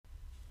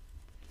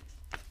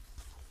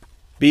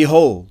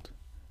Behold,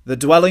 the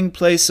dwelling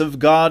place of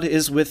God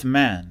is with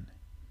man.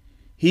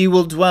 He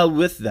will dwell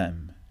with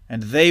them,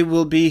 and they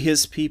will be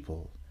his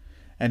people,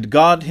 and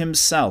God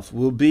himself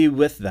will be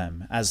with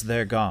them as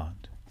their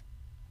God.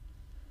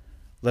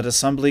 Let us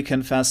humbly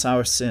confess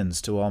our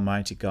sins to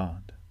Almighty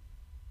God.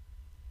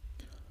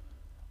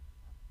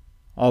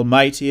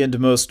 Almighty and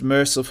most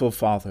merciful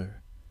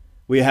Father,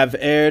 we have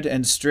erred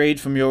and strayed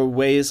from your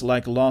ways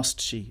like lost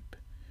sheep.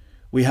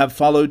 We have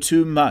followed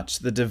too much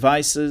the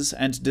devices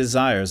and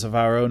desires of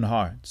our own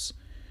hearts.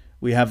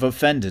 We have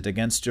offended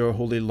against your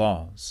holy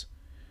laws.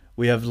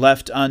 We have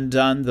left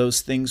undone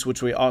those things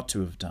which we ought to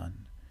have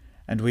done,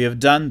 and we have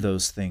done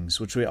those things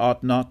which we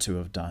ought not to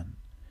have done.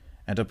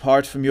 And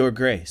apart from your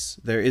grace,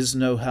 there is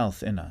no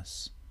health in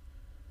us.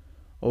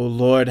 O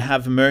Lord,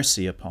 have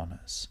mercy upon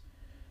us.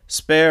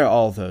 Spare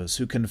all those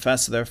who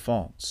confess their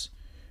faults.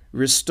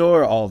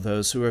 Restore all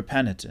those who are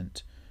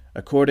penitent,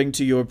 according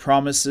to your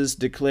promises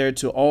declared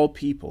to all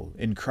people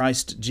in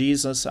Christ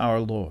Jesus our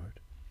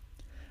Lord.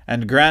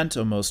 And grant,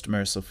 O most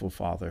merciful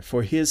Father,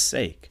 for his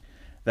sake,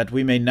 that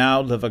we may now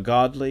live a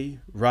godly,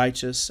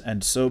 righteous,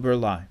 and sober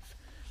life,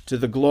 to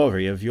the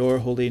glory of your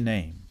holy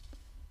name.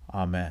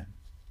 Amen.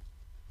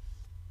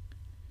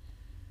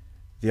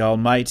 The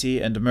Almighty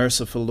and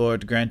merciful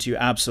Lord grant you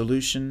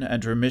absolution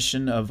and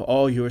remission of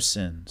all your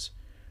sins,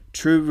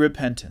 true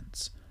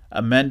repentance,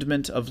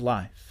 amendment of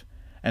life,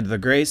 and the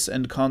grace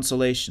and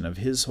consolation of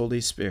his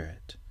Holy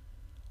Spirit.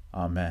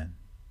 Amen.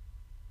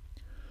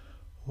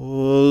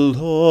 O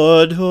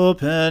Lord,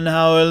 open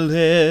our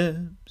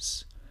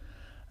lips,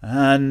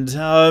 and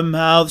our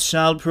mouth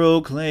shall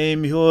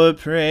proclaim your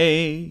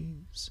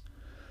praise.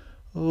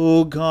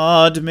 O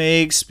God,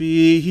 make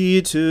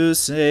speed to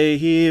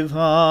save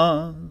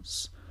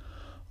us.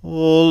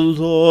 O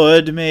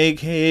Lord, make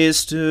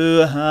haste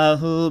to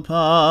help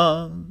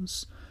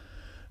us.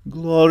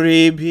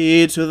 Glory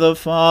be to the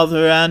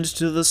Father, and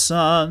to the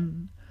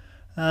Son,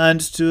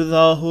 and to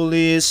the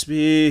Holy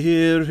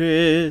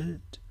Spirit,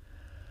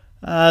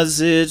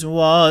 as it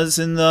was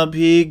in the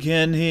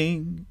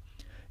beginning,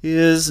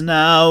 is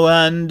now,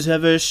 and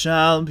ever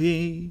shall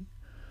be,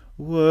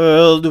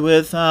 world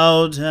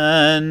without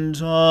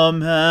end.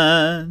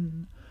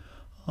 Amen.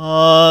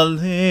 Alleluia.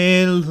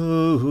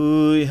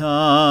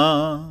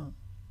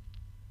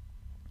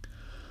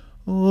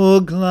 O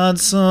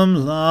gladsome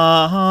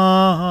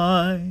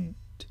light,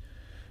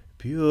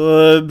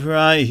 pure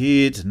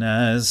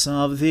brightness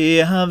of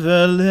the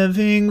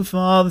ever-living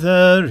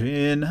Father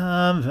in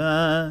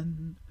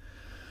heaven,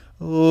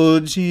 O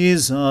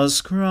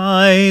Jesus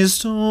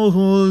Christ,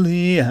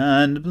 holy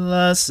and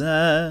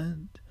blessed,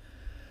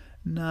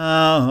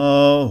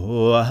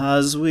 now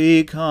as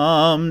we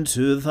come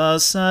to the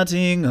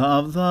setting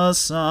of the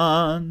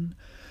sun,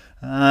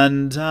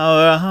 and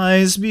our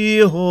eyes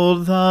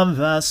behold the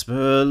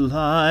vesper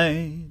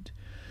light,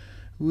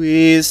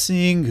 we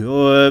sing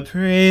your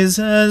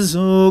praises,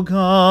 O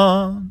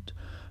God,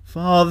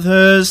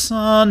 Father,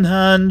 Son,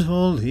 and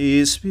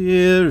Holy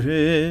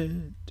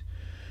Spirit.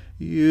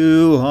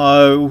 You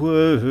are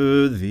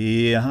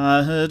worthy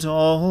at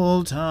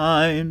all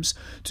times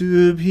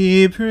to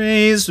be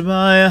praised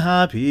by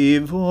happy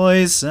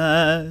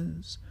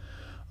voices,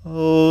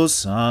 O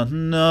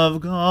Son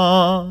of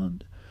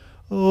God,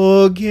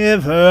 O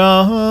Giver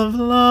of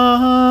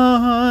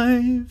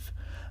life,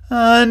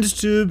 and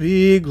to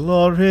be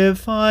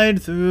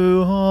glorified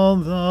through all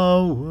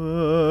the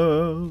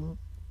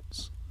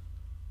worlds.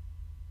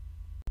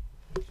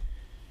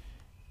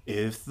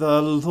 If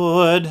the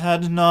Lord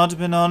had not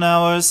been on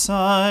our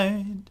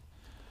side,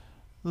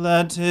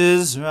 let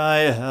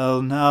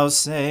Israel now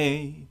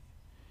say,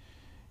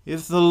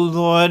 if the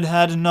Lord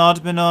had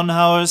not been on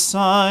our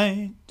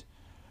side,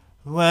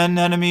 when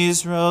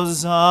enemies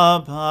rose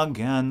up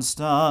against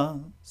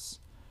us,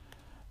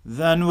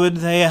 then would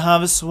they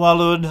have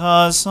swallowed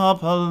us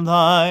up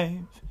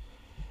alive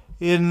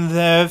in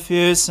their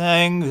fierce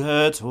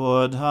anger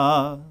toward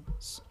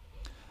us.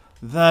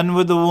 Then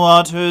would the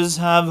waters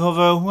have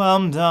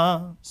overwhelmed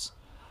us,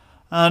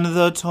 and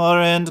the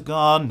torrent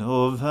gone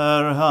over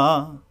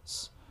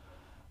us.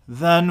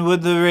 Then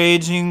would the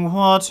raging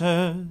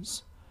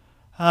waters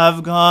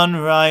have gone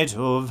right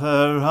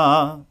over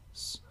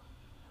us.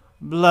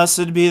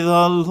 Blessed be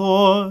the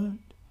Lord.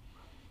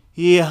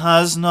 He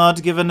has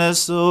not given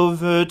us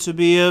over to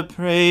be a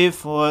prey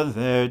for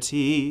their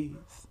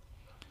teeth.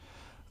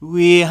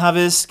 We have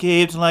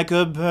escaped like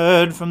a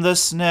bird from the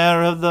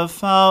snare of the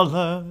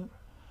fowler.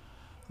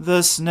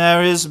 The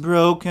snare is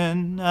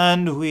broken,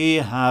 and we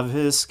have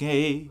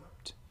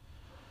escaped.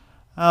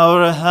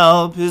 Our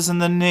help is in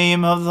the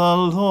name of the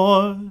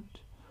Lord,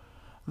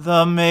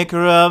 the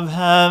maker of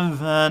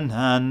heaven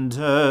and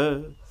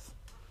earth.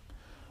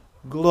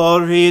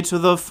 Glory to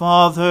the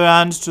Father,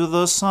 and to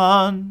the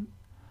Son,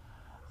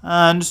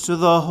 and to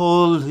the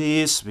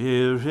Holy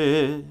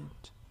Spirit,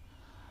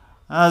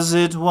 as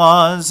it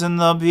was in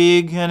the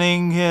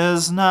beginning,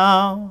 is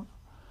now,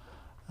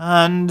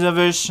 and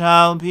ever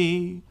shall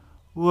be,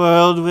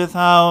 world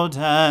without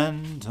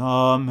end.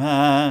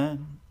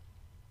 Amen.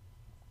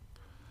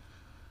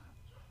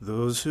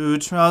 Those who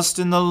trust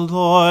in the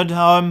Lord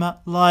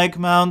are like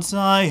Mount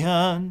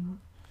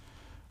Zion,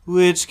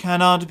 which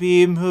cannot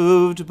be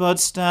moved but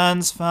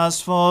stands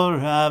fast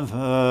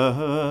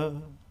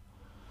forever.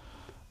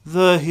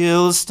 The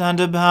hills stand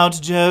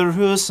about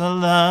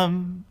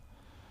Jerusalem.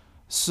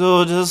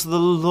 So does the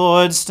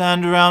Lord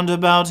stand round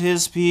about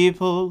his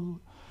people,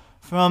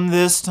 from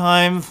this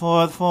time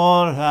forth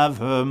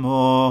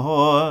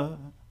forevermore.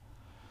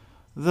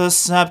 The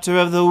scepter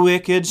of the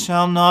wicked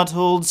shall not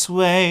hold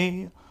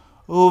sway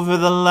over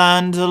the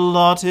land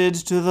allotted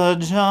to the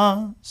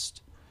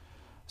just,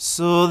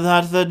 so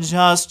that the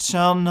just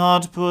shall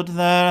not put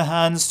their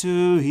hands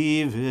to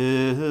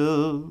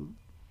evil.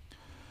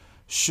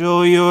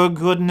 Show your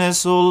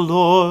goodness, O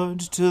Lord,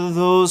 to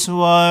those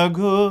who are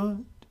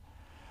good,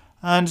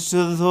 and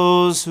to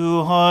those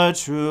who are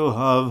true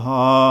of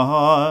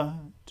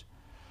heart.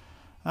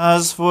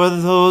 As for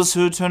those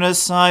who turn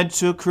aside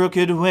to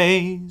crooked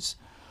ways,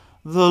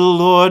 the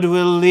Lord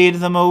will lead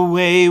them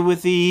away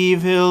with the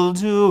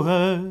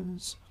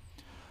evildoers.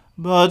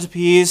 But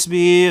peace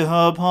be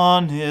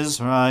upon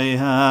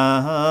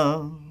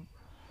Israel.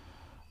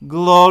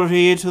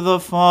 Glory to the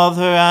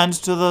Father, and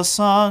to the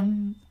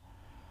Son,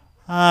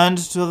 and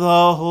to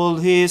the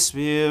Holy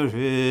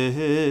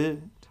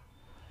Spirit,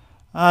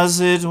 as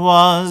it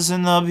was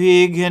in the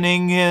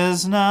beginning,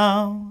 is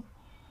now,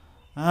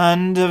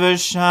 and ever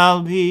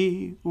shall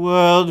be,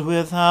 world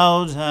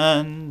without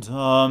end.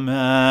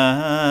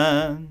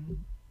 Amen.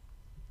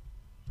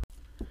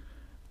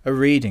 A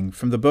reading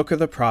from the book of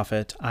the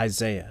prophet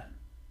Isaiah.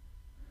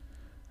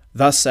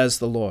 Thus says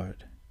the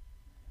Lord,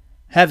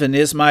 Heaven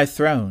is my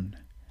throne,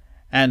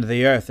 and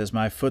the earth is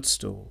my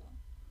footstool.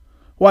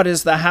 What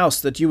is the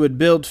house that you would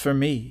build for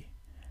me,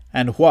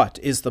 and what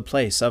is the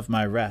place of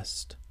my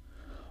rest?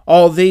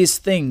 All these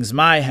things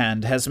my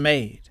hand has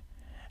made,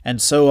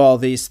 and so all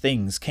these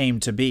things came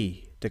to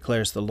be,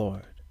 declares the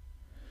Lord.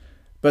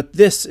 But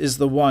this is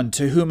the one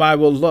to whom I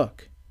will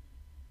look,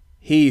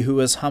 he who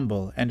is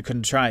humble and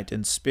contrite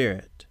in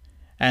spirit,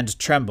 and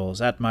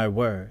trembles at my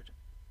word.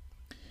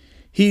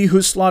 He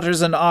who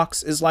slaughters an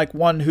ox is like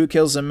one who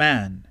kills a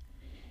man,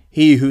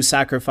 he who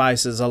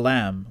sacrifices a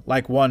lamb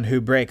like one who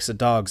breaks a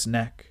dog's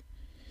neck.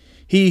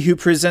 He who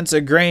presents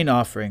a grain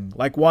offering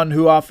like one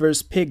who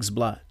offers pig's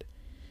blood.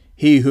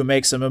 He who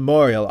makes a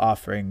memorial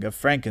offering of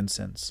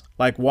frankincense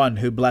like one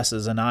who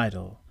blesses an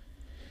idol.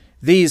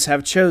 These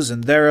have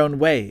chosen their own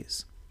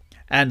ways,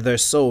 and their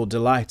soul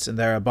delights in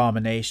their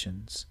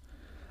abominations.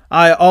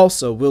 I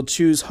also will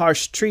choose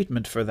harsh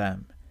treatment for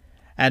them,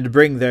 and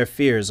bring their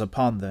fears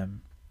upon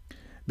them.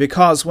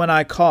 Because when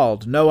I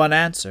called, no one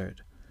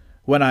answered.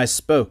 When I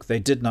spoke, they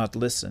did not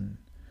listen.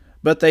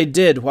 But they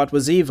did what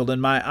was evil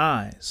in my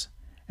eyes,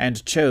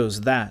 and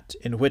chose that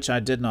in which I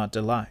did not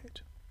delight.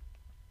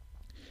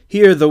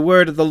 Hear the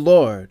word of the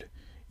Lord,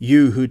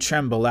 you who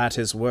tremble at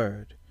his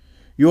word.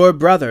 Your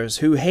brothers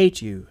who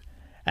hate you,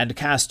 and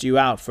cast you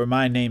out for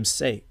my name's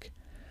sake,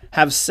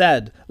 have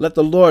said, Let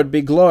the Lord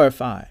be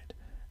glorified,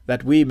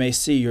 that we may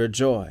see your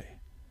joy.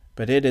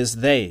 But it is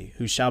they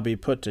who shall be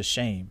put to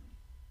shame.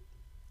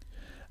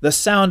 The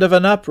sound of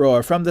an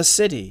uproar from the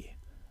city,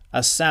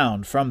 a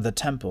sound from the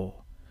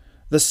temple,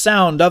 the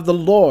sound of the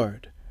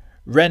Lord,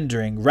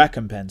 rendering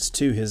recompense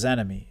to his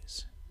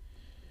enemies.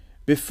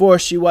 Before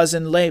she was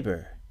in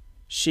labor,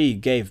 she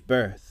gave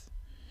birth.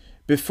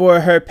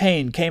 Before her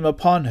pain came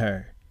upon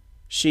her,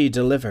 she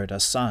delivered a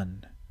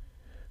son.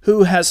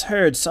 Who has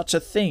heard such a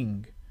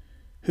thing?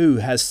 Who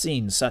has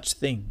seen such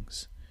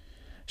things?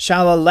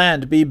 Shall a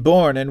land be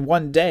born in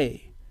one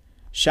day?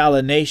 Shall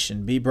a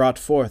nation be brought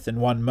forth in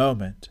one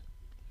moment?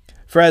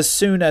 For as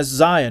soon as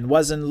Zion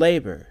was in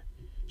labor,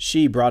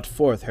 she brought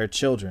forth her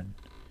children.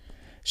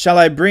 Shall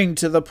I bring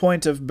to the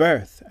point of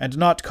birth, and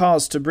not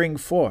cause to bring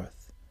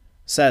forth?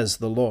 Says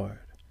the Lord.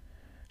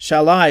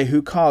 Shall I,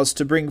 who cause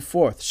to bring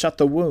forth, shut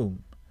the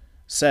womb?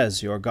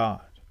 Says your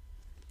God.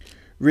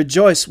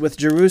 Rejoice with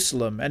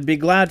Jerusalem, and be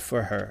glad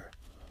for her,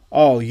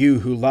 all you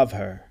who love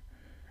her.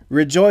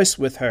 Rejoice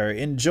with her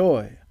in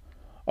joy,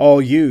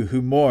 all you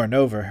who mourn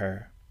over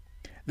her,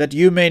 that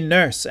you may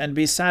nurse and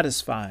be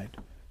satisfied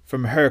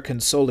from her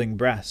consoling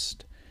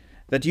breast,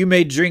 that you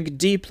may drink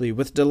deeply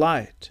with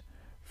delight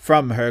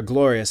from her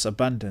glorious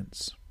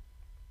abundance.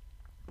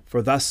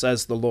 For thus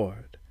says the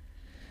Lord,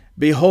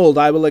 Behold,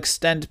 I will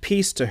extend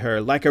peace to her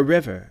like a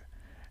river,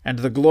 and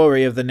the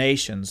glory of the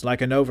nations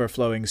like an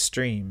overflowing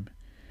stream.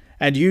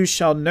 And you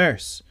shall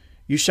nurse,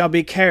 you shall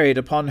be carried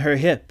upon her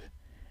hip,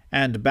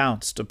 and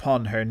bounced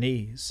upon her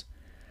knees.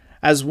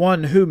 As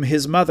one whom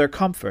his mother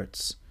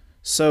comforts,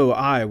 so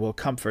I will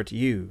comfort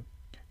you.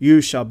 You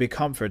shall be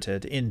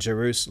comforted in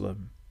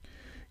Jerusalem.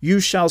 You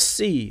shall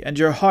see, and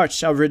your heart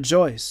shall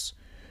rejoice.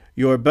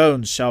 Your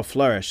bones shall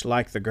flourish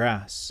like the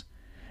grass.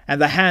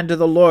 And the hand of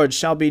the Lord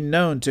shall be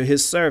known to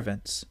his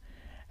servants,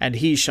 and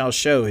he shall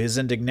show his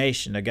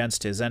indignation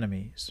against his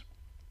enemies.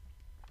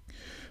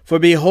 For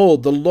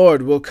behold, the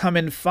Lord will come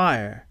in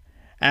fire,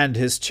 and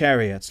his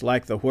chariots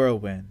like the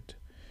whirlwind,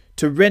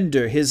 to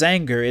render his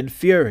anger in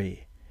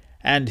fury,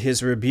 and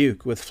his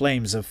rebuke with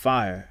flames of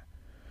fire.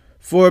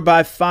 For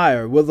by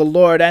fire will the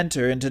Lord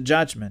enter into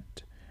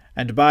judgment,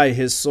 and by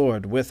his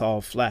sword with all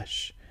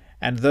flesh,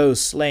 and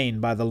those slain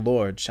by the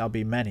Lord shall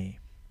be many.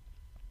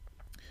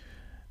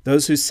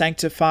 Those who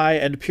sanctify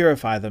and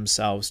purify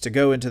themselves to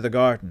go into the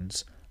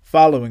gardens,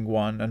 following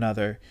one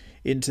another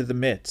into the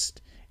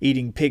midst,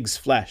 eating pig's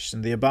flesh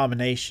and the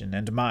abomination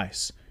and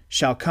mice,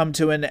 shall come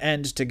to an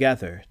end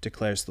together,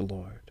 declares the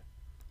Lord.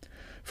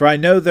 For I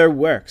know their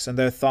works and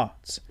their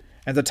thoughts,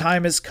 and the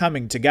time is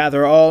coming to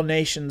gather all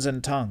nations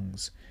and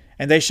tongues,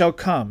 and they shall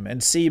come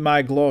and see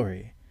my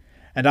glory,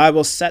 and I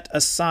will set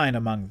a sign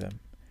among them,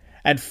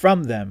 and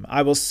from them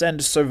I will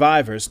send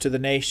survivors to the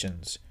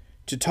nations,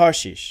 to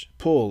Tarshish,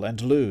 Pul,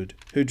 and Lud,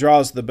 who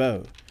draws the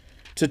bow,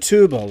 to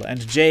Tubal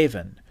and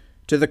Javan,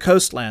 to the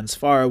coastlands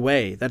far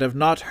away, that have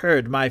not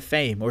heard my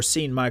fame or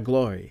seen my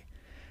glory.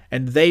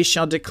 And they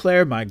shall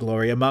declare my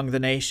glory among the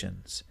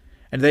nations.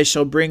 And they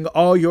shall bring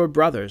all your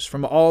brothers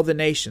from all the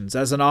nations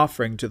as an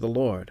offering to the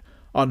Lord,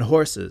 on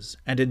horses,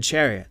 and in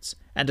chariots,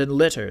 and in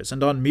litters,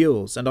 and on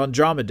mules, and on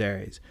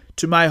dromedaries,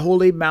 to my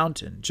holy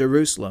mountain,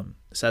 Jerusalem,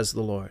 says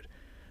the Lord,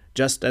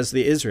 just as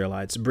the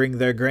Israelites bring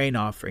their grain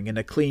offering in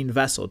a clean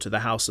vessel to the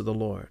house of the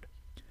Lord.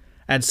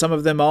 And some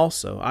of them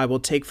also I will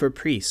take for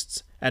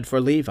priests and for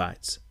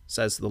Levites,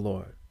 says the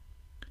Lord.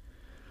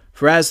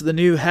 For as the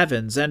new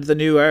heavens and the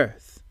new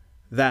earth,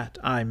 that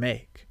I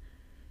make,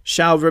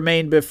 shall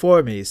remain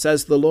before me,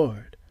 says the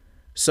Lord,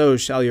 so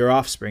shall your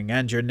offspring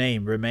and your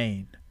name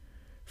remain,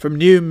 from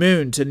new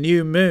moon to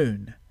new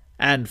moon,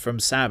 and from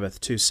Sabbath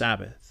to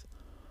Sabbath.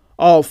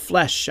 All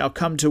flesh shall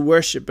come to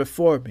worship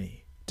before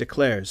me,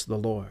 declares the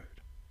Lord.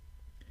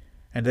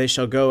 And they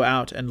shall go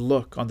out and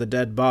look on the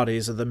dead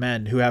bodies of the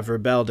men who have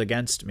rebelled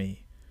against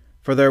me,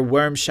 for their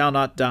worm shall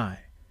not die,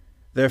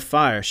 their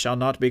fire shall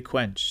not be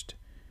quenched,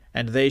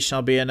 and they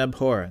shall be an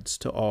abhorrence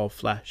to all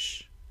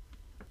flesh.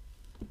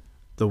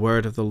 The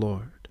word of the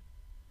Lord.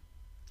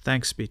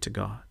 Thanks be to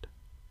God.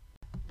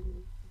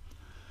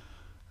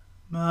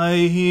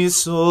 My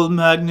soul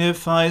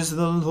magnifies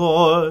the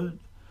Lord.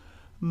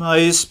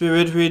 My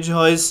spirit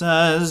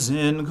rejoices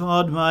in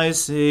God my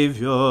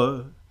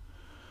Saviour.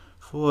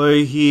 For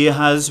he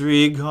has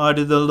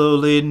regarded the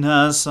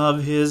lowliness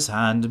of his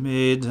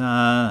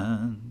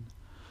handmaiden.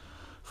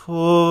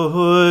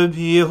 For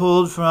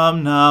behold,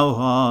 from now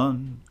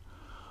on,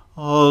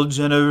 all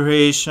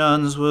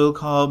generations will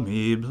call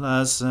me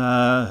blessed.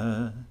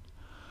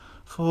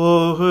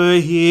 For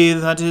he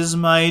that is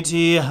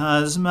mighty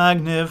has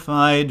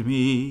magnified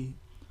me,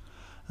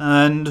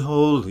 and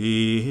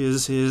holy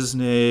is his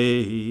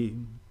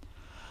name.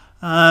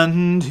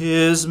 And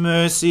his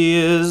mercy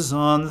is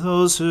on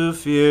those who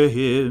fear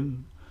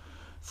him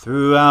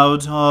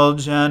throughout all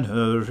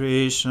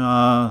generations.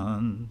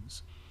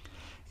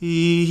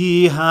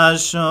 He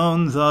has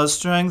shown the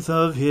strength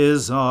of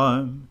his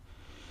arm.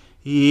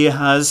 He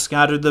has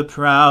scattered the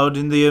proud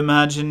in the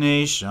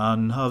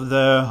imagination of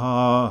their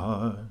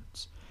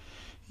hearts.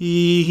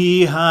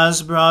 He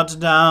has brought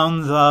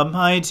down the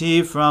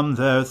mighty from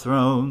their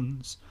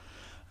thrones,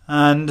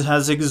 and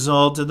has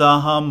exalted the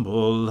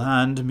humble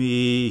and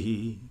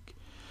meek.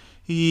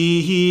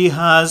 He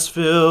has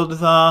filled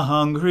the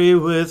hungry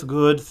with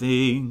good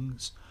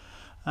things,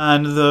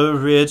 and the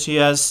rich he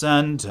has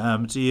sent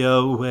empty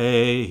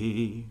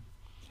away.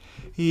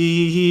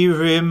 He,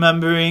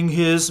 remembering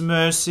his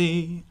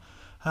mercy,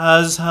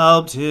 has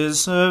helped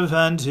his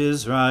servant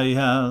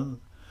Israel,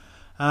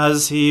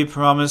 as he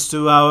promised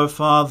to our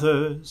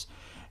fathers,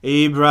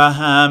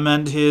 Abraham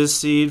and his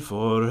seed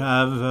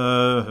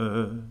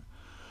forever.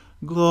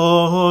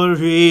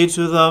 Glory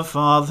to the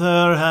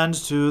Father, and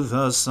to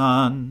the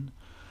Son,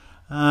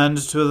 and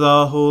to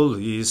the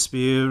Holy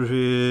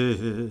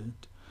Spirit,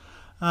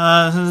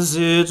 as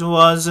it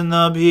was in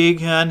the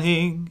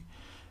beginning,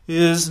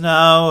 is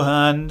now,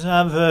 and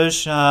ever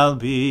shall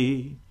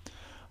be,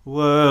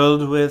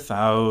 world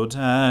without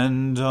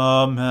end.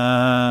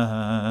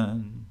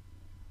 Amen.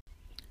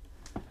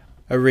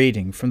 A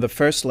reading from the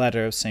first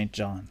letter of St.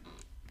 John.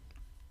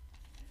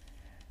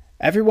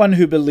 Everyone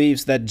who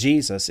believes that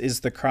Jesus is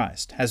the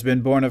Christ has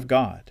been born of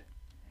God,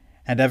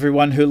 and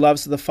everyone who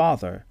loves the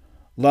Father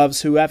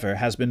loves whoever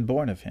has been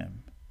born of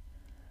him.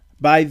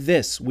 By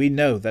this we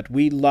know that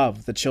we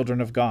love the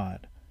children of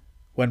God,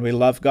 when we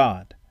love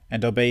God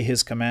and obey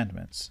his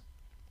commandments.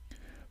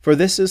 For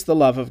this is the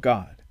love of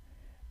God,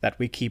 that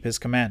we keep his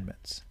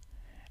commandments,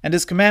 and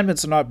his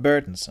commandments are not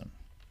burdensome.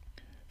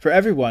 For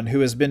everyone who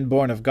has been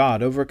born of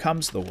God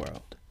overcomes the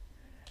world,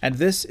 and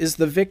this is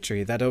the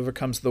victory that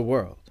overcomes the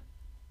world,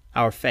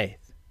 our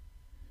faith.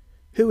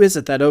 Who is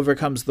it that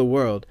overcomes the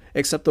world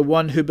except the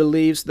one who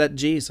believes that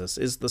Jesus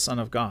is the Son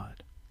of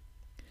God?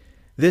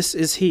 This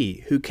is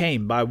he who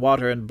came by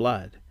water and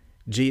blood,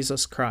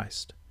 Jesus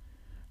Christ,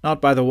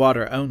 not by the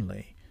water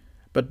only,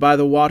 but by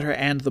the water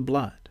and the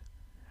blood.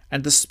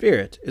 And the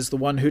Spirit is the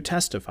one who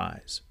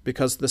testifies,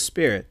 because the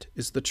Spirit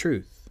is the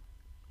truth.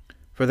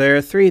 For there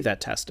are three that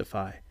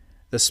testify,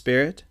 the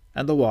Spirit,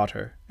 and the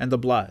water, and the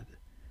blood,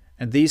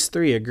 and these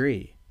three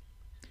agree.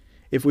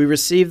 If we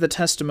receive the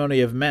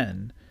testimony of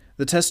men,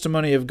 the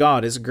testimony of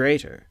God is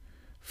greater,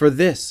 For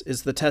this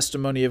is the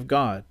testimony of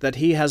God that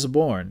he has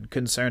borne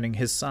concerning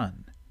his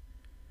Son.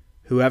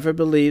 Whoever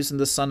believes in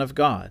the Son of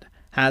God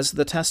has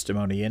the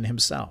testimony in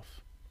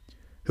himself.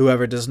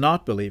 Whoever does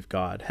not believe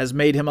God has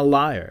made him a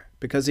liar,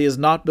 because he has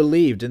not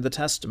believed in the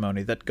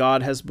testimony that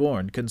God has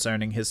borne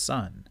concerning his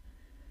Son.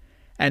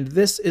 And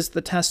this is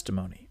the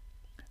testimony,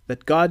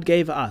 that God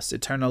gave us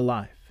eternal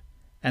life,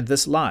 and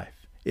this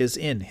life is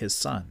in his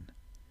Son.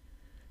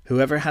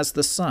 Whoever has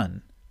the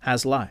Son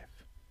has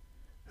life.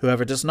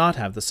 Whoever does not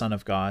have the Son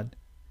of God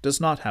does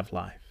not have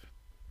life.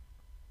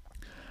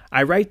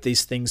 I write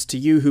these things to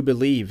you who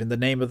believe in the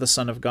name of the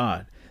Son of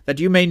God, that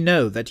you may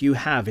know that you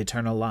have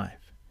eternal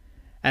life.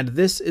 And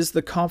this is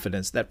the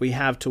confidence that we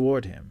have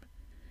toward him,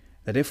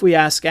 that if we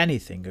ask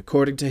anything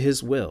according to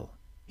his will,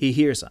 he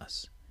hears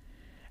us.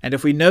 And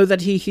if we know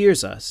that he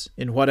hears us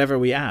in whatever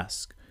we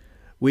ask,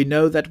 we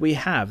know that we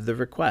have the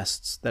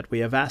requests that we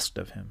have asked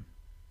of him.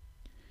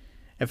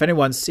 If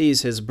anyone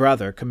sees his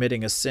brother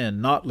committing a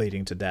sin not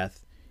leading to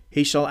death,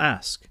 he shall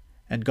ask,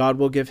 and God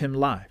will give him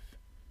life.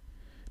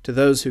 To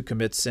those who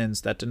commit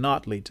sins that do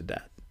not lead to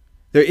death,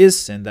 there is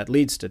sin that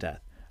leads to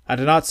death. I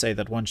do not say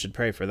that one should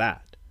pray for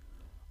that.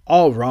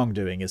 All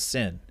wrongdoing is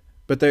sin,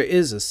 but there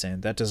is a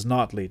sin that does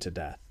not lead to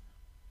death.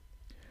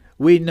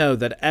 We know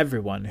that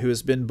everyone who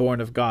has been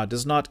born of God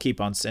does not keep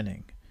on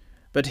sinning,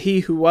 but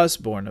he who was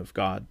born of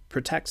God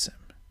protects him,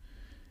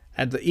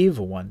 and the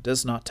evil one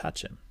does not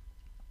touch him.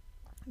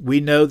 We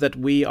know that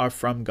we are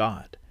from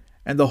God,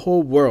 and the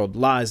whole world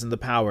lies in the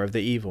power of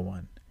the evil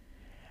one.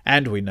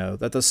 And we know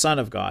that the Son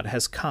of God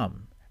has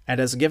come and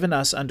has given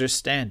us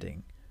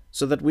understanding,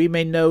 so that we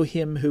may know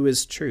him who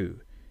is true,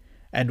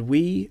 and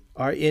we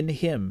are in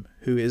him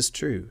who is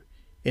true,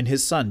 in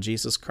his Son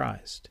Jesus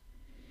Christ.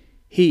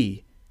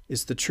 He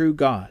is the true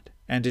God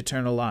and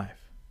eternal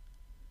life.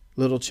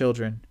 Little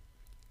children,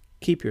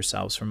 keep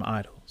yourselves from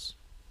idols.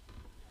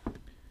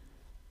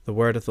 The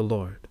word of the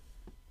Lord.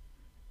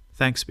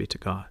 Thanks be to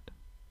God.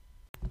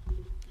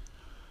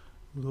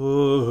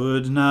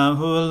 Lord, now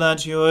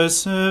let your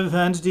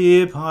servant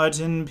depart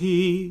in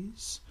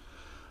peace,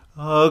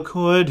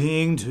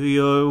 according to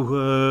your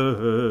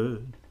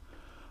word.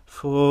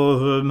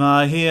 For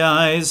my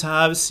eyes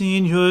have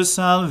seen your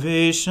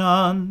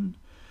salvation,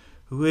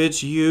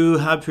 which you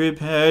have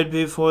prepared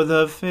before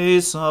the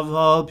face of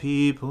all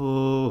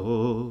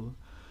people,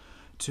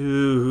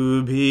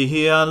 to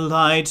be a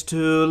light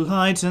to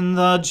lighten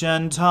the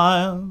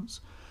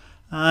Gentiles,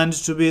 and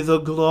to be the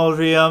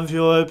glory of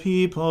your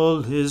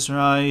people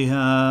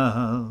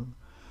Israel.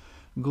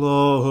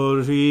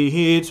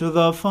 Glory to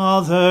the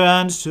Father,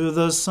 and to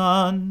the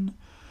Son,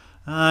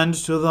 and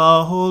to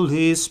the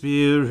Holy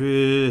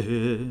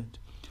Spirit,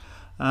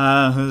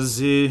 as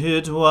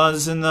it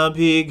was in the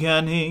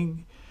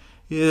beginning,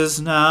 is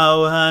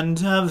now,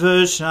 and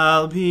ever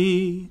shall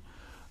be,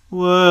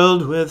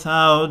 world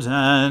without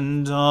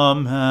end.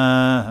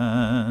 Amen.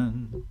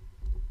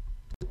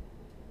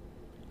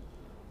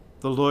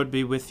 The Lord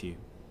be with you.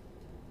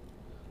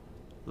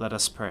 Let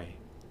us pray.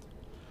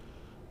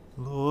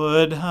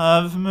 Lord,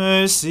 have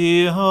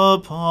mercy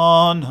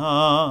upon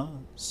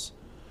us.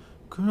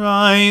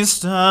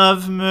 Christ,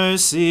 have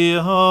mercy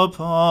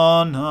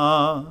upon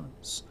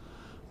us.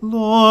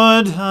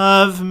 Lord,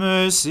 have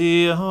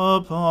mercy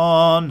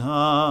upon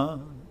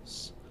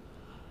us.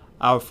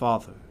 Our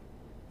Father,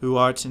 who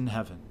art in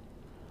heaven,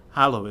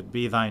 hallowed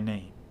be thy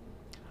name.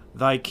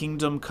 Thy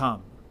kingdom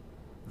come,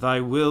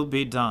 thy will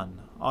be done,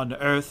 on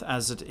earth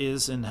as it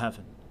is in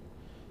heaven.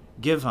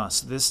 Give us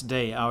this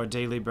day our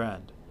daily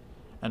bread,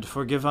 and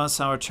forgive us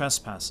our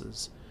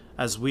trespasses,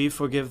 as we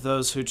forgive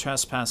those who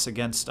trespass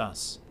against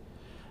us.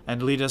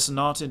 And lead us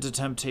not into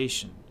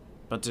temptation,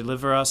 but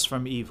deliver us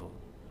from evil.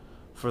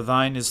 For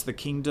thine is the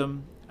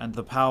kingdom, and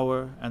the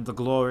power, and the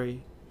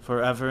glory,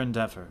 forever and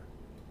ever.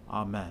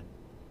 Amen.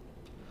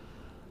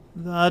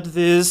 That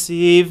this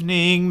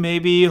evening may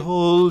be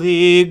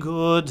holy,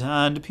 good,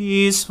 and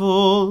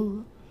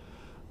peaceful,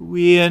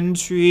 we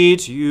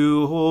entreat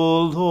you,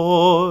 O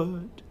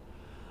Lord,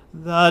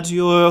 that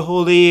your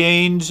holy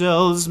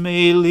angels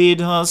may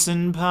lead us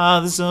in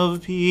paths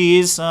of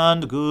peace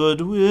and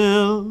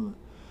goodwill.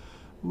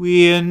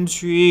 We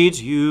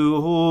entreat you,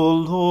 O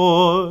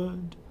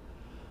Lord,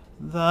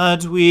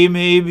 that we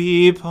may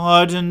be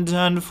pardoned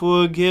and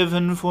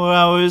forgiven for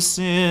our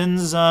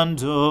sins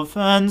and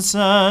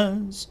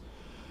offenses.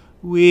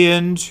 We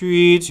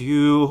entreat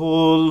you,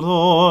 O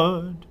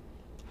Lord,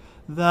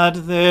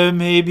 that there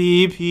may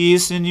be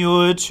peace in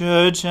your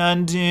church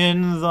and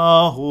in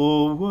the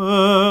whole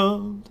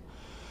world.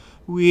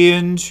 We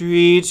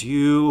entreat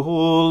you,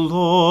 O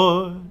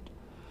Lord,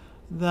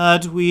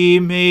 that we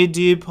may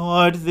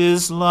depart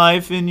this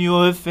life in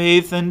your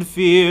faith and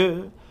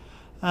fear,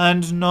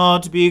 and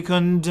not be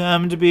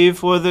condemned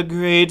before the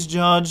great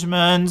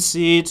judgment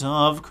seat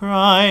of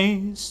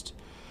Christ.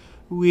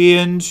 We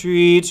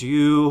entreat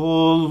you,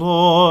 O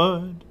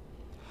Lord,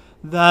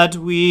 that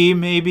we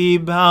may be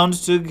bound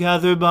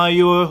together by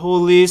your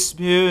Holy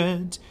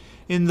Spirit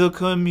in the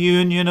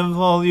communion of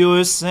all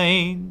your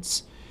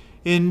saints,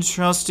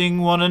 entrusting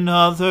one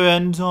another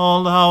and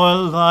all our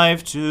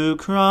life to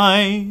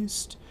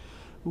Christ,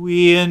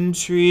 we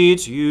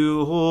entreat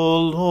you, O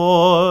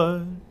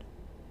Lord.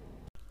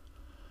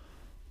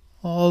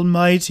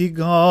 Almighty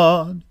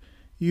God,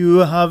 you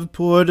have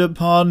poured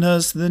upon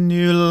us the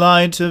new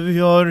light of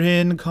your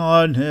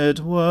incarnate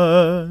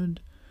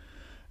Word.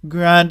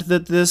 Grant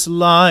that this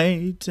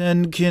light,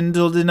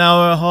 enkindled in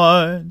our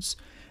hearts,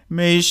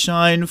 may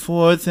shine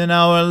forth in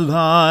our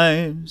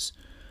lives,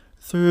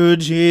 through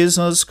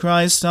Jesus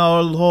Christ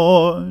our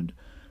Lord,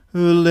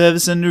 who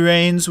lives and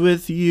reigns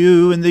with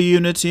you in the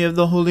unity of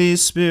the Holy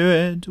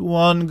Spirit,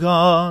 one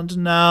God,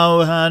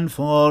 now and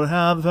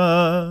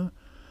forever.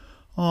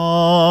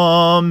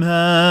 Amen.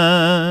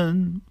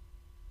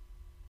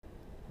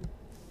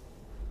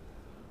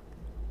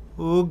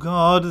 O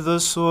God, the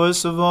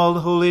source of all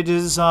holy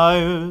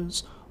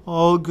desires,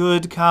 all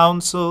good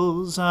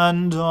counsels,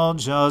 and all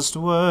just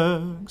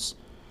works,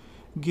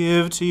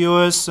 give to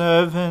your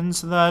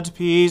servants that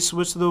peace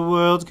which the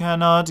world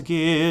cannot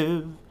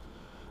give,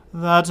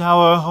 that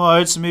our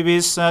hearts may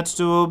be set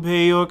to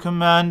obey your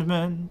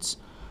commandments,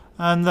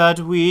 and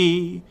that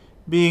we,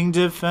 being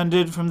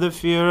defended from the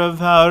fear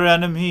of our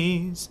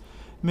enemies,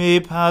 may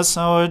pass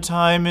our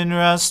time in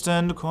rest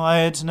and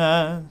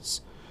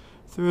quietness,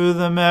 through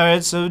the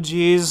merits of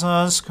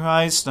Jesus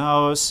Christ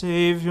our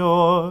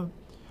Saviour.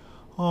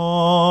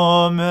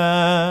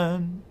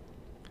 Amen.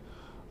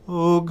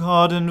 O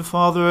God and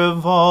Father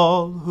of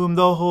all, whom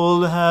the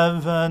whole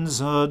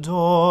heavens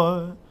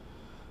adore,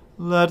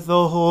 let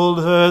the whole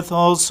earth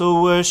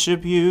also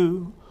worship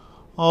you,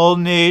 all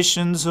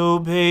nations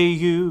obey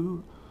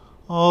you,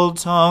 all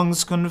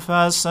tongues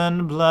confess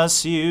and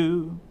bless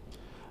you,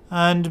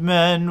 and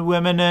men,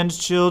 women, and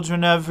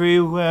children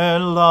everywhere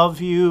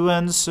love you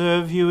and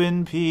serve you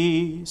in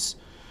peace,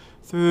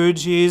 through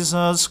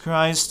Jesus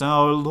Christ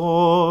our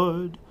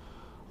Lord.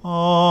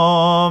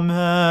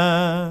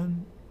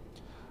 Amen.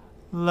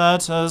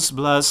 Let us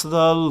bless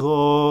the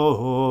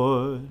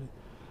Lord.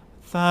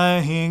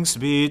 Thanks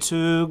be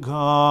to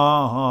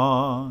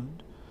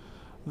God.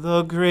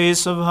 The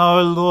grace of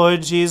our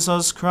Lord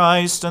Jesus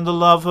Christ, and the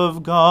love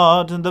of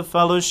God, and the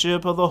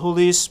fellowship of the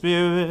Holy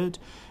Spirit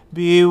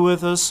be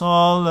with us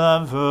all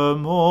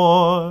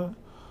evermore.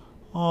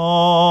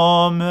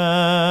 Amen.